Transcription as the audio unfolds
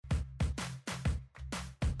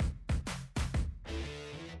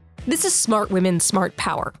This is Smart Women, Smart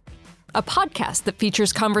Power, a podcast that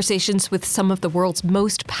features conversations with some of the world's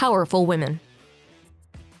most powerful women.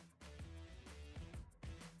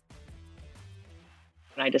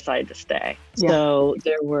 I decided to stay. Yeah. So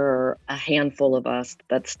there were a handful of us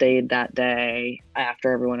that stayed that day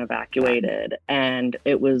after everyone evacuated. And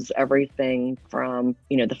it was everything from,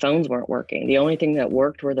 the phones weren't working. The only thing that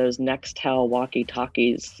worked were those Nextel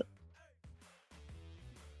walkie-talkies.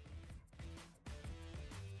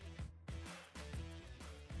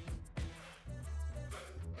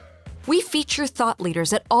 We feature thought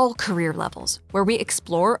leaders at all career levels, where we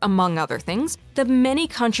explore, among other things, the many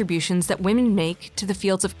contributions that women make to the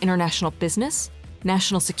fields of international business,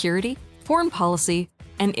 national security, foreign policy,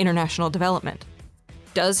 and international development.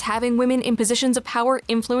 Does having women in positions of power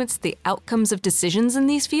influence the outcomes of decisions in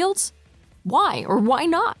these fields? Why or why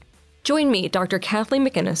not? Join me, Dr. Kathleen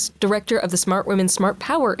McInnis, Director of the Smart Women, Smart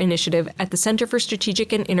Power initiative at the Center for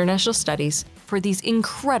Strategic and International Studies, for these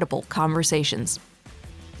incredible conversations.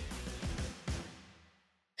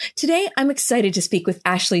 Today, I'm excited to speak with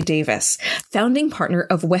Ashley Davis, founding partner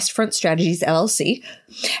of Westfront Strategies, LLC.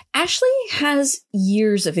 Ashley has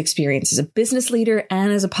years of experience as a business leader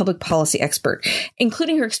and as a public policy expert,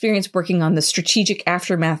 including her experience working on the strategic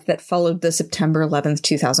aftermath that followed the September 11th,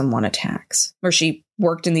 2001 attacks, where she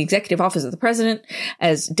worked in the executive office of the president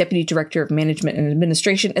as Deputy Director of Management and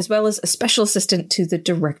Administration, as well as a special assistant to the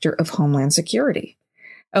Director of Homeland Security.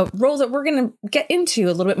 A role that we're going to get into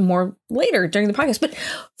a little bit more later during the podcast. But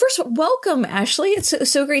first, welcome, Ashley. It's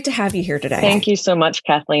so great to have you here today. Thank you so much,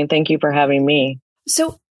 Kathleen. Thank you for having me.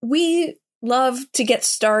 So we love to get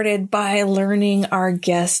started by learning our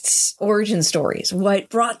guests' origin stories. What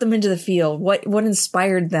brought them into the field? What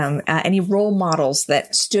inspired them? Any role models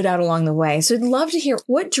that stood out along the way? So I'd love to hear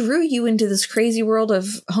what drew you into this crazy world of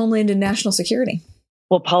Homeland and National Security.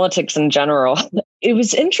 Well, politics in general. It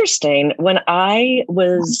was interesting. When I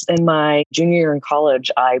was in my junior year in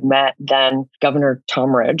college, I met then Governor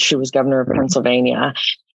Tom Ridge, who was governor of Pennsylvania.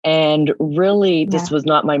 And really, this was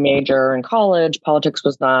not my major in college. Politics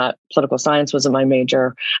was not, political science wasn't my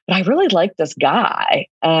major. But I really liked this guy.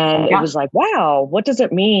 And it was like, wow, what does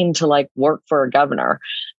it mean to work for a governor?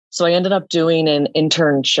 So I ended up doing an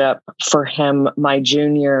internship for him my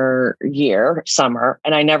junior year, summer,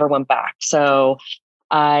 and I never went back. So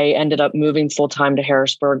I ended up moving full-time to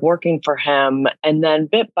Harrisburg, working for him, and then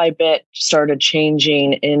bit by bit started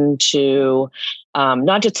changing into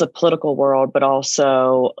not just the political world, but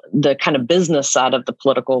also the kind of business side of the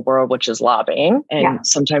political world, which is lobbying. And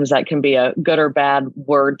sometimes that can be a good or bad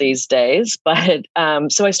word these days. But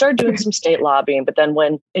so I started doing some state lobbying. But then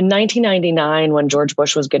in 1999, when George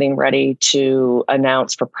Bush was getting ready to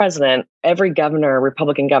announce for president, every governor,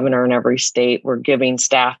 Republican governor in every state, were giving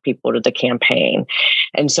staff people to the campaign.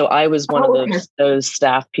 And so I was one of those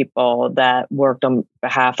staff people that worked on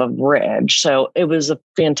behalf of Ridge. So it was a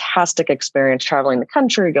fantastic experience traveling the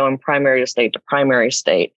country, going primary to primary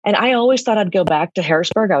state. And I always thought I'd go back to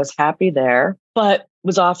Harrisburg. I was happy there, but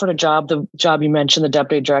was offered a job, the job you mentioned, the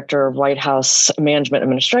Deputy Director of White House Management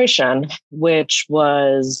Administration, which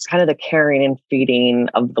was kind of the caring and feeding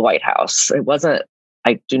of the White House. It wasn't,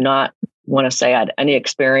 I do not want to say I had any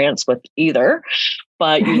experience with either,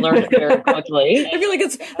 but you learn it very quickly. I feel like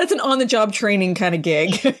that's an on-the-job training kind of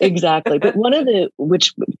gig. Exactly. But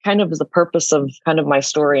which kind of is the purpose of kind of my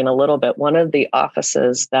story in a little bit, one of the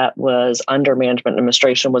offices that was under management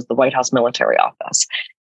administration was the White House Military Office.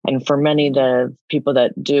 And for many of the people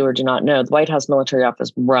that do or do not know, the White House Military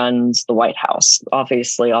Office runs the White House.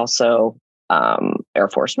 Obviously also Air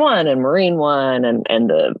Force One and Marine One and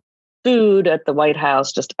the food at the White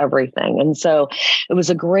House, just everything. And so it was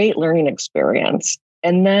a great learning experience.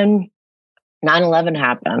 And then 9/11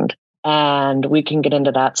 happened, and we can get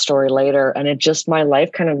into that story later. And my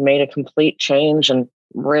life kind of made a complete change. And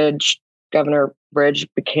Governor Ridge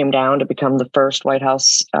came down to become the first White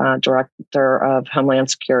House Director of Homeland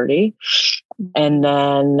Security. And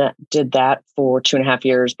then did that for 2.5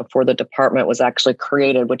 years before the department was actually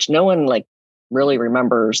created, which no one really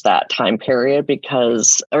remembers that time period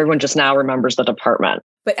because everyone just now remembers the department.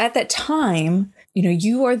 But at that time,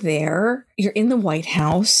 you are there, you're in the White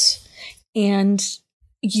House, and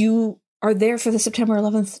you are there for the September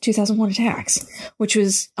 11th, 2001 attacks, which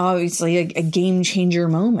was obviously a game changer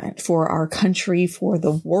moment for our country, for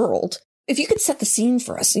the world. If you could set the scene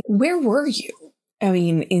for us, where were you? I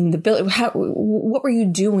mean, in the building, what were you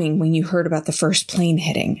doing when you heard about the first plane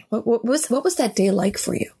hitting? What was that day like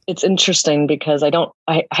for you? It's interesting because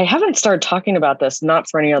I haven't started talking about this, not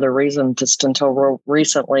for any other reason, just until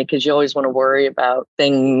recently, because you always want to worry about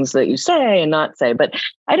things that you say and not say. But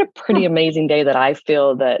I had a pretty amazing day that I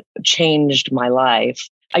feel that changed my life.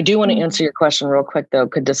 I do want to answer your question real quick, though.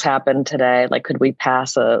 Could this happen today? Like, could we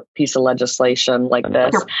pass a piece of legislation like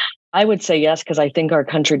this? Sure. I would say yes, because I think our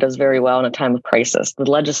country does very well in a time of crisis. The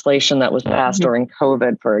legislation that was passed during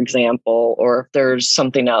COVID, for example, or if there's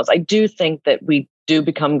something else, I do think that we do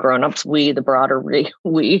become grown-ups. We, the broader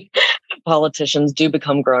we politicians, do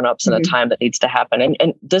become grown-ups in a time that needs to happen.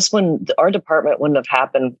 And this one, our department wouldn't have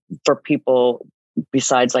happened for people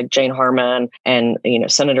besides like Jane Harman and,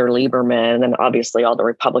 Senator Lieberman, and obviously all the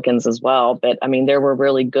Republicans as well. But I mean, there were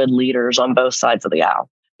really good leaders on both sides of the aisle.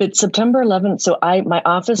 But September 11th, so my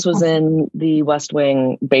office was in the West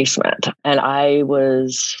Wing basement, and I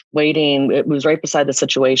was waiting. It was right beside the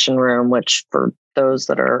Situation Room, which for those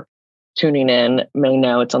that are tuning in may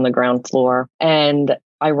know it's on the ground floor. And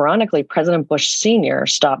ironically, President Bush Sr.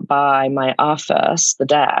 stopped by my office, the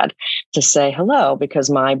dad, to say hello,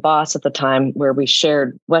 because my boss at the time, where we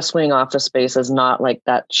shared West Wing office space, is not like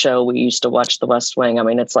that show we used to watch, The West Wing. I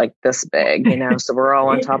mean, it's like this big, so we're all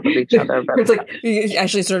on top of each other. But it's like you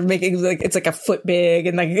actually sort of making it's like a foot big,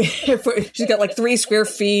 and like she's got like 3 square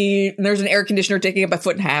feet, and there's an air conditioner taking up a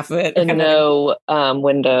foot and a half of it, and no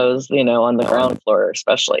windows, on the ground floor,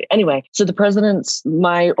 especially. Anyway, so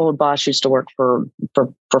my old boss used to work for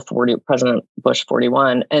President Bush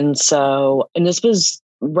 41. And this was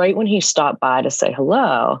right when he stopped by to say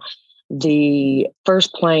hello. The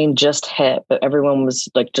first plane just hit, but everyone was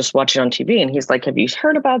like just watching on TV. And he's like, have you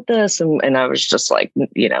heard about this? And I was just like,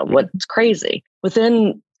 what's crazy?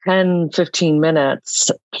 Within 10, 15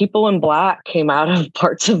 minutes, people in black came out of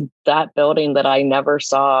parts of that building that I never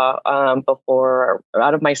saw before,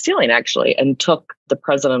 out of my ceiling, actually, and took the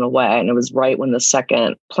president away. And it was right when the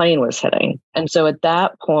second plane was hitting. And so at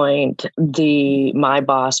that point, my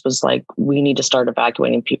boss was like, we need to start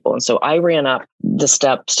evacuating people. And so I ran up the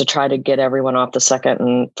steps to try to get everyone off the second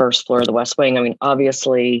and first floor of the West Wing. I mean,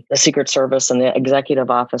 obviously, the Secret Service and the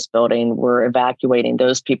executive office building were evacuating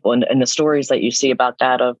those people. And the stories that you see about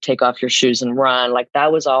that of take off your shoes and run, like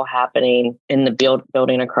that was all happening in the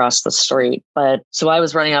building across the street. But so I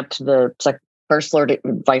was running up to the first floor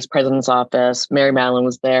vice president's office. Mary Madeline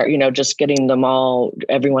was there, just getting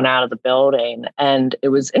everyone out of the building. And it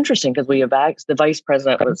was interesting because the vice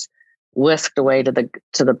president was whisked away to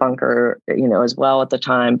the bunker, as well at the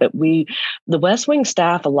time. But the West Wing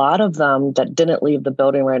staff, a lot of them that didn't leave the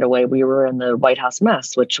building right away, we were in the White House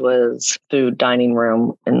mess, which was food dining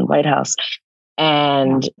room in the White House.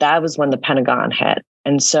 And that was when the Pentagon hit.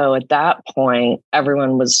 And so at that point,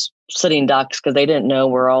 everyone was sitting ducks because they didn't know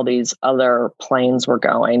where all these other planes were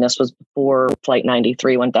going. This was before Flight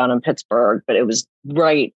 93 went down in Pittsburgh, but it was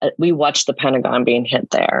we watched the Pentagon being hit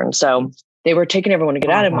there. And so they were taking everyone to get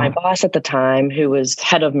out. And my boss at the time, who was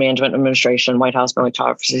head of management administration, White House military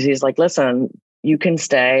officers, he's like, listen, you can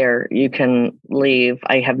stay or you can leave.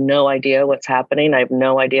 I have no idea what's happening. I have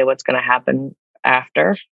no idea what's going to happen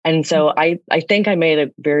after. And so I think I made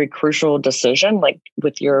a very crucial decision, like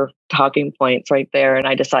with your talking points right there, and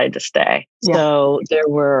I decided to stay. Yeah. So there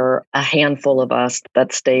were a handful of us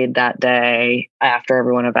that stayed that day after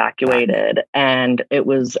everyone evacuated. And it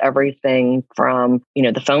was everything from,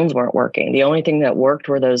 the phones weren't working. The only thing that worked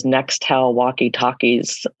were those Nextel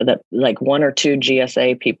walkie-talkies that like 1 or 2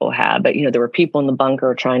 GSA people had. But, there were people in the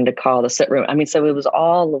bunker trying to call the sit room. I mean, so it was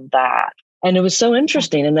all of that. And it was so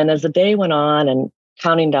interesting. And then as the day went on and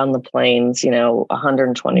counting down the planes,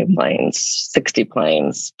 120 planes, 60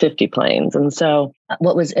 planes, 50 planes. And so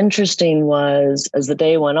what was interesting was as the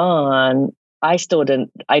day went on, I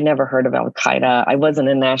never heard of Al Qaeda. I wasn't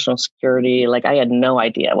in national security. Like I had no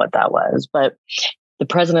idea what that was, but the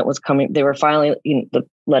president was coming. They were finally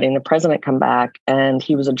letting the president come back, and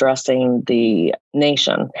he was addressing the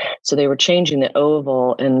nation. So they were changing the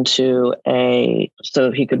Oval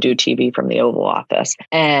so he could do TV from the Oval office.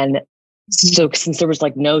 And so since there was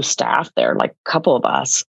like no staff there, like a couple of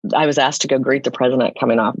us, I was asked to go greet the president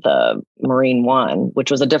coming off the Marine One,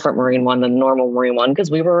 which was a different Marine One than the normal Marine One, because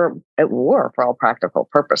we were at war for all practical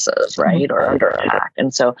purposes, right? Or under attack.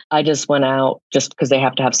 And so I just went out just because they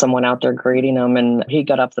have to have someone out there greeting him. And he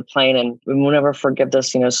got off the plane and we'll never forget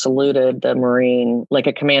this, saluted the Marine like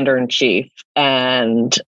a commander in chief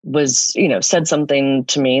and was, said something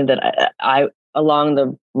to me that I along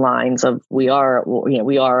the lines of we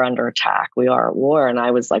are under attack, we are at war. And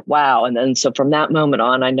I was like, wow. And then so from that moment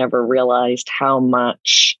on, I never realized how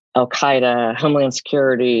much Al Qaeda, Homeland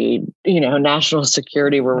Security, national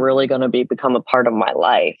security were really going to become a part of my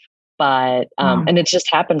life. But and it just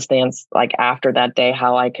happenstance, like after that day,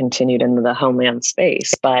 how I continued into the Homeland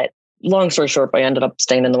space. But long story short, I ended up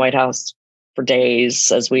staying in the White House for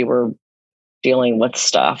days as we were dealing with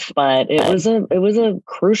stuff. But it was a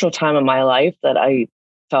crucial time in my life that I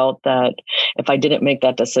felt that if I didn't make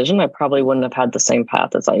that decision, I probably wouldn't have had the same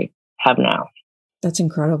path as I have now. That's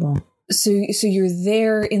incredible. So you're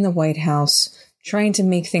there in the White House trying to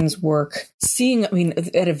make things work, seeing, I mean,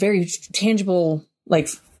 at a very tangible, like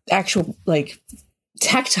actual, like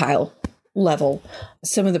tactile level,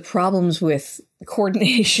 some of the problems with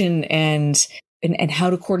coordination and how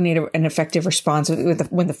to coordinate an effective response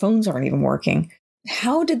when the phones aren't even working.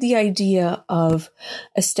 How did the idea of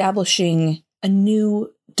establishing a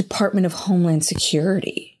new Department of Homeland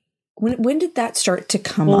Security, when did that start to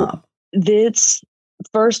come up? This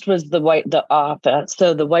first was the office.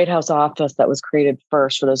 So the White House office that was created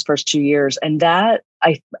first for those first 2 years. And that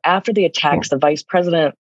after the attacks, the vice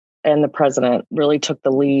president and the president really took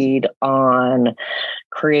the lead on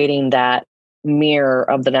creating that mirror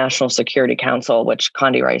of the National Security Council, which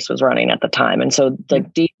Condi Rice was running at the time. And so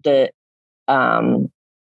the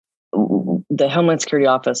Homeland Security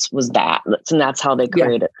Office was that, and that's how they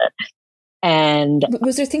created it. And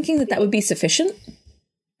was there thinking that would be sufficient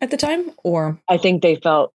at the time? Or I think they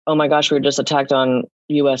felt, oh my gosh, we were just attacked on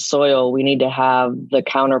U.S. soil. We need to have the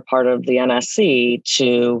counterpart of the NSC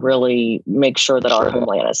to really make sure that our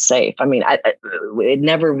homeland is safe. I mean, it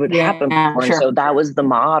never would happen before. Sure. So that was the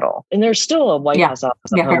model. And there's still a White House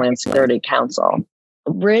Office of Homeland Security Council.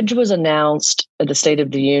 Ridge was announced at the State of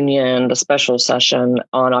the Union, the special session,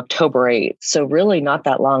 on October 8th. So really not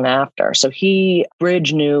that long after. So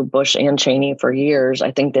Ridge knew Bush and Cheney for years. I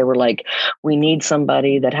think they were like, we need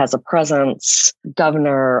somebody that has a presence,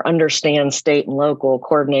 governor, understands state and local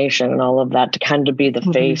coordination and all of that to kind of be the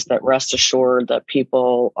face that rests assured that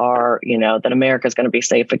people are, that America is going to be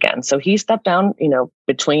safe again. So he stepped down,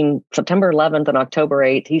 between September 11th and October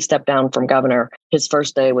 8th, he stepped down from governor. His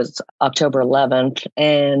first day was October 11th,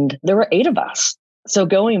 and there were 8 of us. So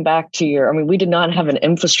going back to we did not have an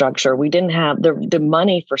infrastructure. We didn't have the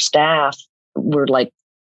money for staff. Were like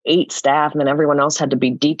 8 staff, and then everyone else had to be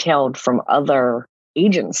detailed from other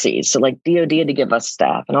agencies. So like DOD had to give us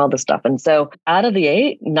staff and all this stuff. And so out of the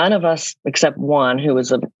 8, none of us, except one who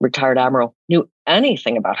was a retired admiral, knew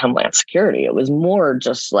anything about Homeland Security. It was more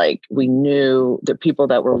just like we knew the people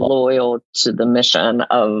that were loyal to the mission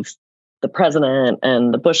of the president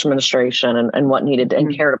and the Bush administration and what needed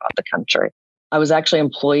and cared about the country. I was actually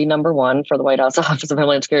employee number 1 for the White House Office of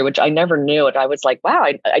Homeland Security, which I never knew it. I was like, wow,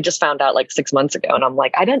 I just found out like 6 months ago. And I'm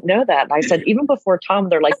like, I didn't know that. And I said, even before Tom,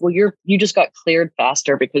 they're like, well, you just got cleared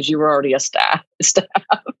faster because you were already a staff. It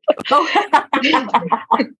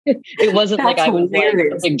wasn't like I was like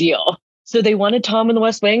a big deal. So they wanted Tom in the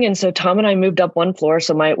West Wing. And so Tom and I moved up 1 floor.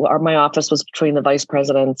 So my office was between the vice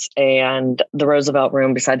presidents and the Roosevelt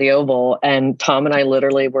room beside the Oval. And Tom and I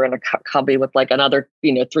literally were in a cubby with like another,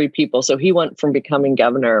 3 people. So he went from becoming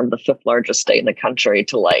governor of the 5th largest state in the country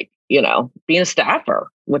to being a staffer,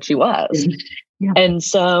 which he was. Yeah. And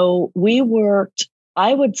so we worked,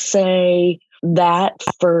 I would say, that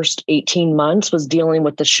first 18 months was dealing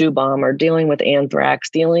with the shoe bomber, dealing with anthrax,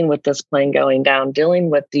 dealing with this plane going down,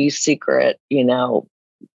 dealing with these secret,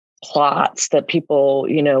 plots that people,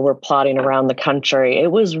 were plotting around the country.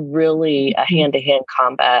 It was really a hand-to-hand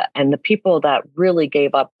combat. And the people that really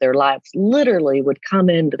gave up their lives literally would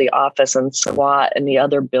come into the office and squat in the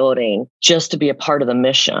other building just to be a part of the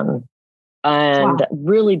mission. And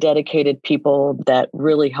really dedicated people that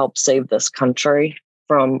really helped save this country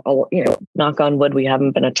from, knock on wood, we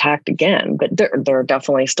haven't been attacked again, but there are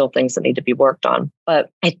definitely still things that need to be worked on. But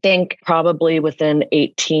I think probably within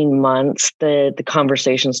 18 months, the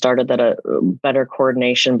conversation started that a better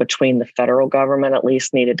coordination between the federal government at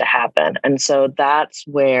least needed to happen. And so that's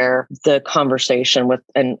where the conversation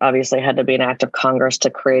and obviously had to be an act of Congress to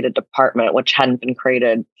create a department, which hadn't been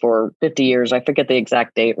created for 50 years. I forget the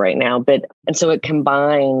exact date right now, and so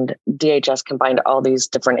DHS combined all these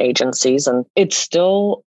different agencies, and it's still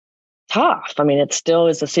tough. I mean, it still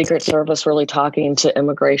is the Secret Service really talking to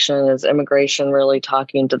immigration. Is immigration really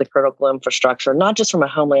talking to the critical infrastructure, not just from a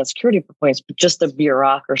Homeland Security point, but just the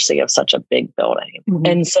bureaucracy of such a big building. Mm-hmm.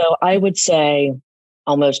 And so I would say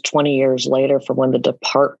almost 20 years later from when the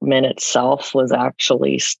department itself was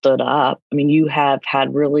actually stood up, I mean, you have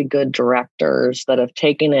had really good directors that have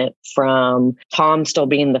taken it from Tom still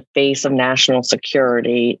being the face of national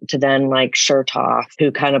security to then like Chertoff,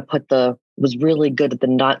 who kind of was really good at the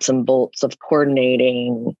nuts and bolts of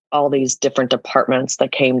coordinating all these different departments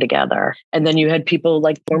that came together. And then you had people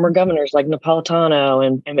like former governors like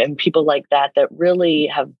Napolitano and people like that really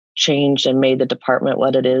have changed and made the department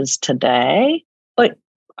what it is today. But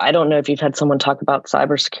I don't know if you've had someone talk about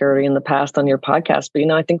cybersecurity in the past on your podcast, but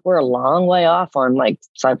I think we're a long way off on like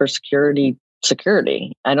cybersecurity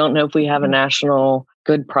security. I don't know if we have a national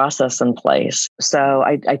good process in place. So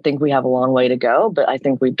I think we have a long way to go, but I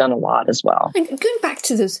think we've done a lot as well. And going back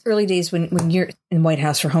to those early days when you're in White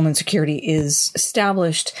House for Homeland Security is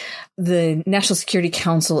established, the National Security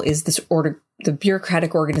Council is the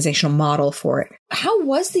bureaucratic organizational model for it. How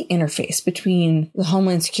was the interface between the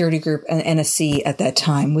Homeland Security Group and NSC at that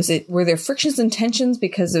time? Were there frictions and tensions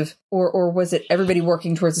because of, or was it everybody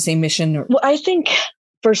working towards the same mission? Well, I think,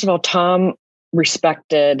 first of all, Tom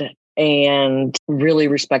respected and really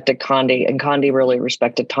respected Condi, and Condi really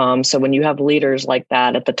respected Tom. So when you have leaders like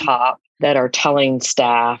that at the top that are telling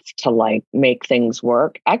staff to like make things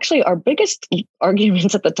work, actually our biggest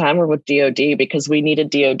arguments at the time were with DOD because we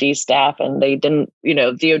needed DOD staff and they didn't,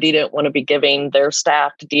 DOD didn't want to be giving their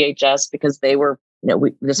staff to DHS because they were,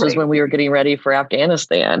 this was when we were getting ready for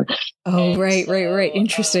Afghanistan. Oh, right.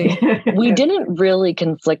 Interesting. We didn't really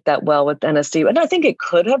conflict that well with NSC. And I think it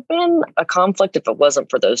could have been a conflict if it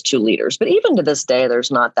wasn't for those two leaders. But even to this day,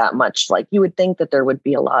 there's not that much. Like you would think that there would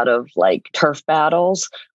be a lot of like turf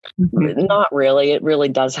battles. Mm-hmm. Not really. It really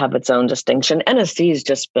does have its own distinction. NSC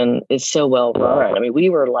is so well run. I mean, we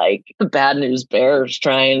were like the bad news bears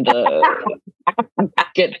trying to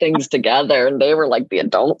get things together, and they were like the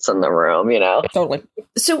adults in the room, Totally.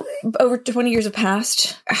 So over 20 years have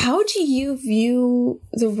passed. How do you view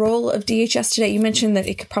the role of DHS today? You mentioned that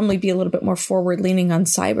it could probably be a little bit more forward leaning on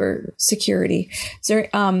cyber security. Is there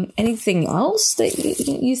anything else that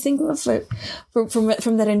you think of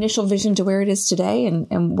from that initial vision to where it is today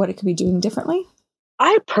and what it could be doing differently?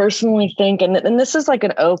 I personally think, and this is like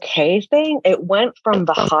an okay thing, it went from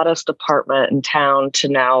the hottest department in town to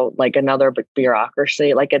now like another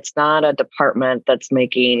bureaucracy. Like it's not a department that's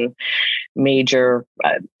making major,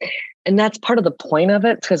 and that's part of the point of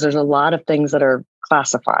it, because there's a lot of things that are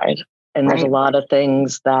classified. And there's a lot of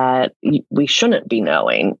things that we shouldn't be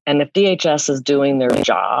knowing. And if DHS is doing their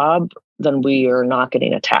job, then we are not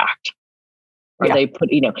getting attacked. Or they put,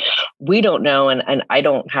 we don't know. And I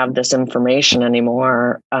don't have this information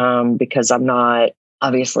anymore because I'm not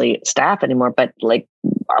obviously staff anymore. But like,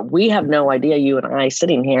 we have no idea, you and I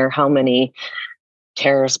sitting here, how many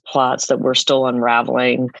terrorist plots that we're still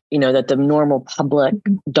unraveling, that the normal public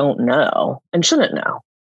don't know and shouldn't know.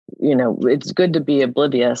 It's good to be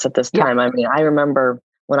oblivious at this time. I mean, I remember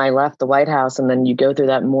when I left the White House and then you go through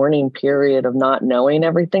that mourning period of not knowing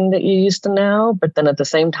everything that you used to know. But then at the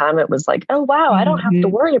same time, it was like, oh, wow, I don't have to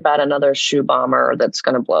worry about another shoe bomber that's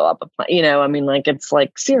going to blow up a plane. I mean, like, it's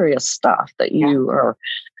like serious stuff that you are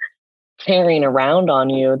carrying around on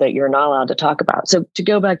you that you're not allowed to talk about. So to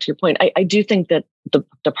go back to your point, I do think that the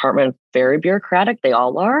department is very bureaucratic. They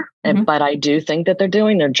all are. But I do think that they're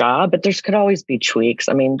doing their job, but there could always be tweaks.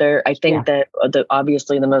 I mean, I think that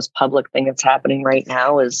obviously the most public thing that's happening right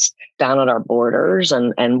now is down at our borders.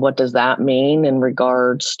 And what does that mean in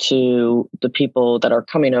regards to the people that are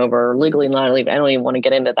coming over legally, not legally? I don't even want to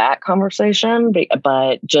get into that conversation,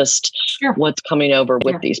 but just what's coming over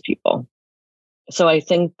with these people. So I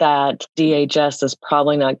think that DHS is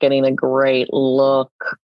probably not getting a great look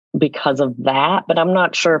because of that, but I'm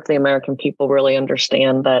not sure if the American people really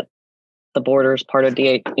understand that the border is part of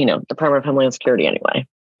Department of Homeland Security anyway.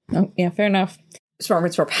 Oh, yeah, fair enough. Smart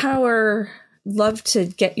words, more power. Love to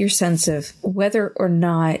get your sense of whether or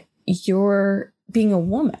not your being a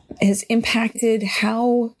woman has impacted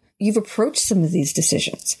how you've approached some of these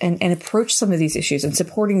decisions and approached some of these issues and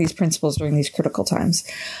supporting these principles during these critical times.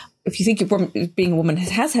 If you think being a woman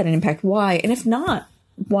has had an impact, why? And if not,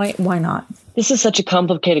 why not? This is such a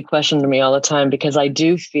complicated question to me all the time, because I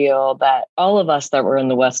do feel that all of us that were in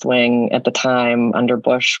the West Wing at the time under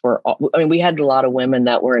Bush we had a lot of women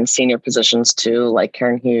that were in senior positions too, like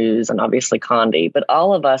Karen Hughes and obviously Condi, but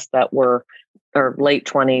all of us that were our late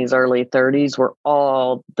 20s, early 30s were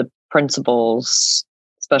all the principals,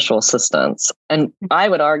 special assistants. And I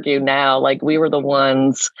would argue now, like, we were the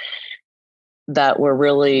ones that were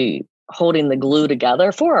really holding the glue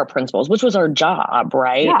together for our principals, which was our job,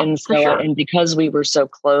 right? Yeah, and so, and because we were so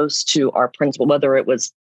close to our principal, whether it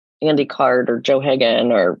was Andy Card or Joe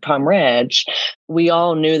Hagan or Tom Ridge, we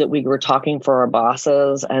all knew that we were talking for our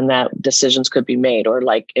bosses and that decisions could be made. Or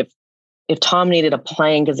like if Tom needed a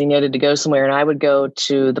plane because he needed to go somewhere and I would go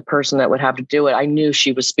to the person that would have to do it, I knew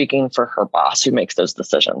she was speaking for her boss who makes those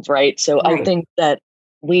decisions, right? So I think that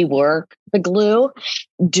we work the glue.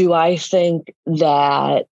 Do I think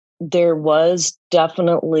that there was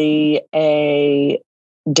definitely a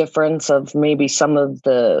difference of maybe some of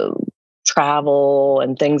the travel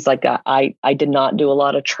and things like that? I did not do a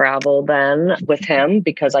lot of travel then with him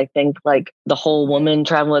because I think like the whole woman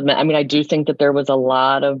travel, I mean, I do think that there was a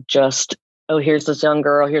lot of just oh, here's this young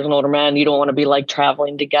girl, here's an older man. You don't want to be like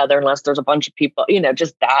traveling together unless there's a bunch of people,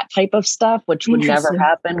 just that type of stuff, which would never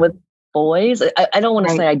happen with boys. I don't want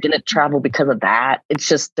to say I didn't travel because of that. It's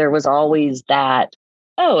just, there was always that,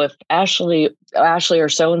 oh, if Ashley or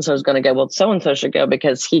so-and-so is going to go, well, so-and-so should go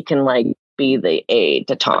because he can like be the aide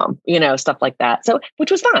to Tom, stuff like that. So,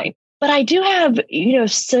 which was fine. But I do have,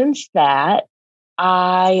 since that,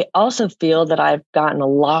 I also feel that I've gotten a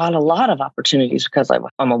lot of opportunities because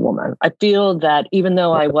I'm a woman. I feel that even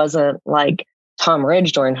though I wasn't like Tom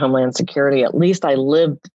Ridge during Homeland Security, at least I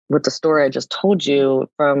lived with the story I just told you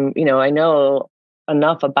from, I know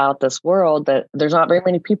enough about this world that there's not very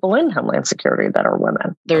many people in Homeland Security that are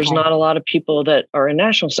women. There's not a lot of people that are in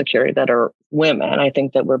national security that are women. I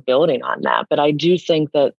think that we're building on that. But I do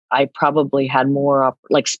think that I probably had more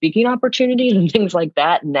speaking opportunities and things like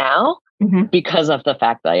that now. Because of the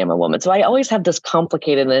fact that I am a woman. So I always have this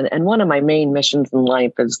complicated, and one of my main missions in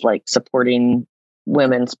life is like supporting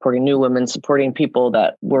women, supporting new women, supporting people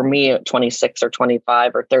that were me at 26 or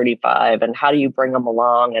 25 or 35. And how do you bring them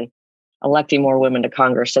along and electing more women to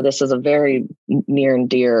Congress? So this is a very near and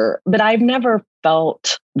dear, but I've never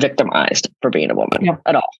felt victimized for being a woman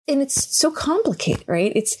at all. And it's so complicated,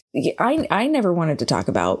 right? I never wanted to talk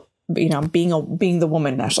about being the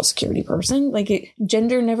woman national security person.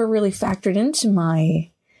 Gender never really factored into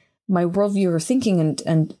my worldview or thinking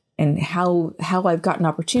and how I've gotten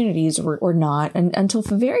opportunities or not until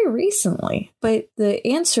very recently. But the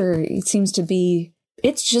answer, it seems to be,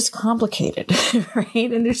 it's just complicated, right?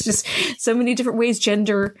 And there's just so many different ways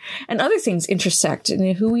gender and other things intersect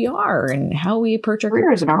in who we are and how we approach our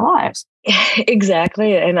careers and our lives.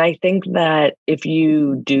 Exactly. And I think that if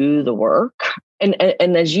you do the work, and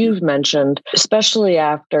as you've mentioned, especially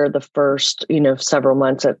after the first, several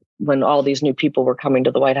months when all these new people were coming to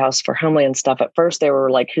the White House for Homeland stuff, at first they were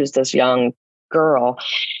like, who's this young girl?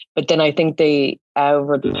 But then I think they,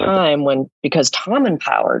 over the time because Tom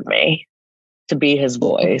empowered me to be his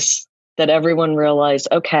voice, that everyone realized,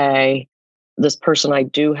 okay, this person I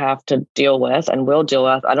do have to deal with and will deal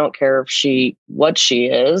with. I don't care what she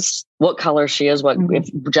is, what color she is, if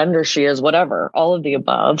gender she is, whatever, all of the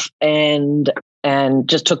above. And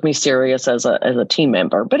just took me serious as a team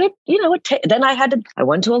member. But then I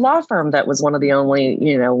went to a law firm that was one of the only,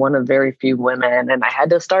 one of very few women, and I had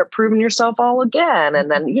to start proving yourself all again. And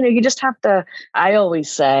then, you just have to, I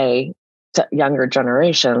always say to younger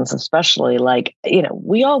generations, especially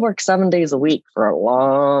we all work 7 days a week for a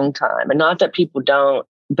long time. And not that people don't,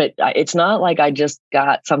 but it's not like I just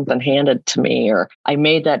got something handed to me or I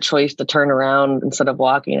made that choice to turn around instead of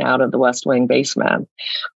walking out of the West Wing basement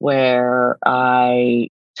where I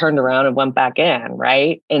turned around and went back in,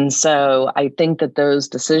 right? And so I think that those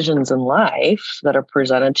decisions in life that are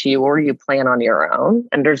presented to you or you plan on your own,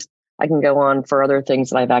 and I can go on for other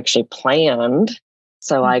things that I've actually planned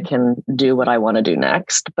so I can do what I want to do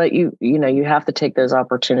next. But you have to take those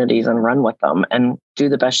opportunities and run with them and do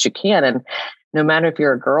the best you can. And no matter if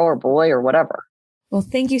you're a girl or boy or whatever. Well,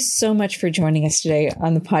 thank you so much for joining us today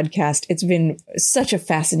on the podcast. It's been such a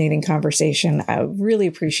fascinating conversation. I really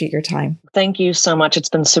appreciate your time. Thank you so much. It's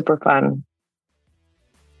been super fun.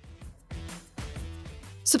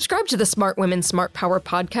 Subscribe to the Smart Women, Smart Power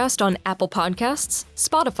podcast on Apple Podcasts,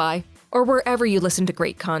 Spotify, or wherever you listen to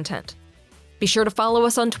great content. Be sure to follow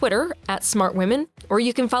us on Twitter @SmartWomen, or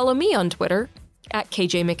you can follow me on Twitter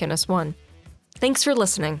 @KJMcInnis1. Thanks for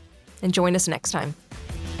listening, and join us next time.